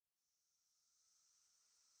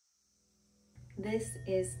This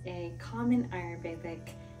is a common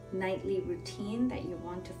Ayurvedic nightly routine that you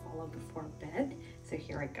want to follow before bed. So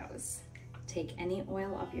here it goes. Take any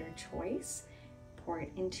oil of your choice, pour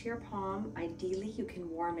it into your palm. Ideally, you can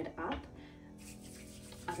warm it up.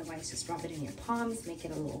 Otherwise, just rub it in your palms, make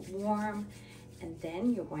it a little warm, and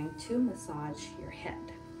then you're going to massage your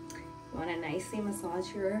head. You want to nicely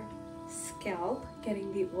massage your scalp,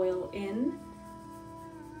 getting the oil in.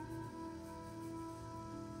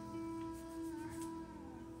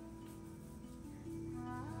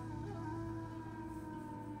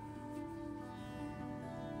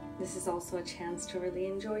 This is also a chance to really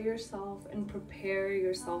enjoy yourself and prepare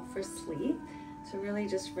yourself for sleep. So really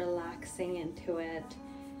just relaxing into it.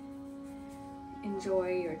 Enjoy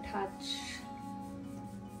your touch.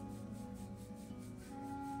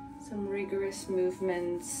 Some rigorous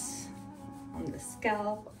movements on the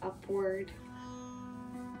scalp, upward,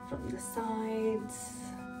 from the sides,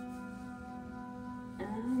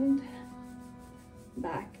 and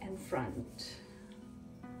back and front.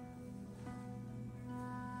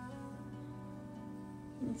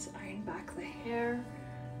 Let's iron back the hair.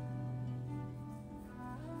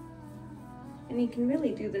 And you can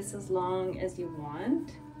really do this as long as you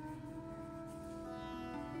want,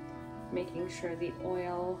 making sure the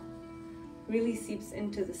oil really seeps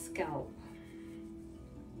into the scalp.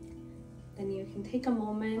 Then you can take a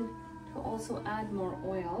moment to also add more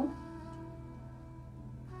oil.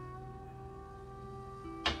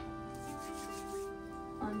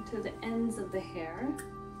 Onto the ends of the hair.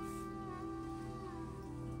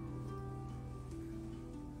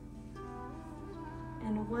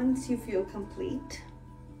 And once you feel complete,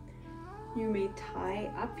 you may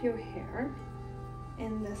tie up your hair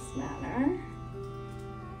in this manner.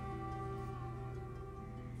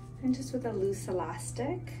 And just with a loose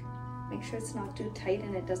elastic, make sure it's not too tight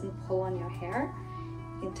and it doesn't pull on your hair.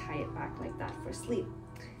 You can tie it back like that for sleep.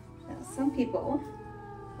 Now, some people,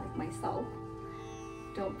 like myself,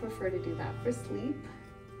 don't prefer to do that for sleep.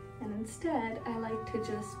 And instead, I like to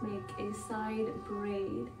just make a side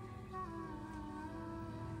braid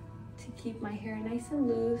to keep my hair nice and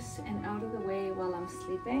loose and out of the way while I'm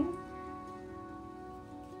sleeping.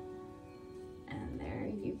 And there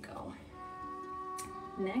you go.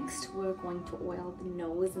 Next, we're going to oil the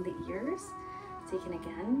nose and the ears. So you can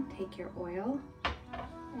again take your oil,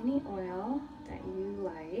 any oil that you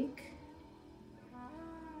like.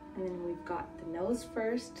 And then we've got the nose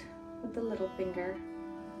first with the little finger.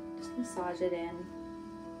 Just massage it in.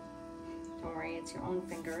 Don't worry, it's your own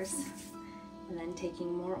fingers. And then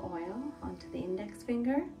taking more oil onto the index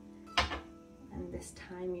finger. And this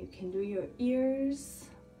time you can do your ears.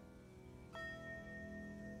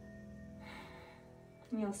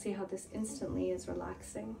 And you'll see how this instantly is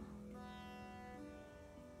relaxing.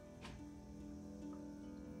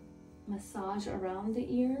 Massage around the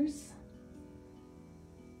ears.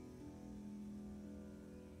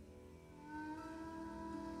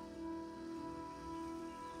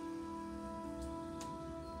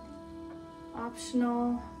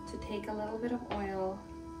 Optional to take a little bit of oil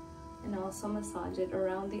and also massage it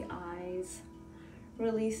around the eyes,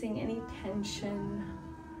 releasing any tension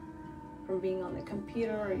from being on the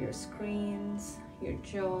computer or your screens, your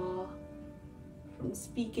jaw, from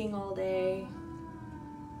speaking all day,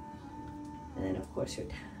 and then of course your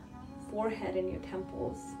forehead and your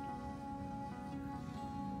temples.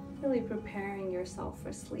 Really preparing yourself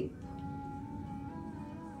for sleep.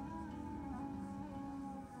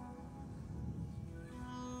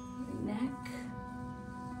 Neck.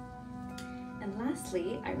 And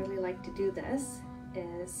lastly, I really like to do this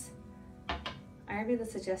is Ayurveda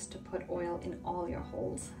suggests to put oil in all your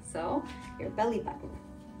holes. So your belly button,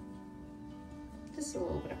 just a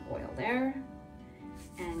little bit of oil there,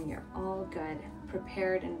 and you're all good,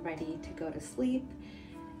 prepared and ready to go to sleep,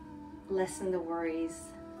 lessen the worries,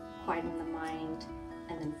 quieten the mind,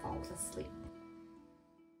 and then fall asleep.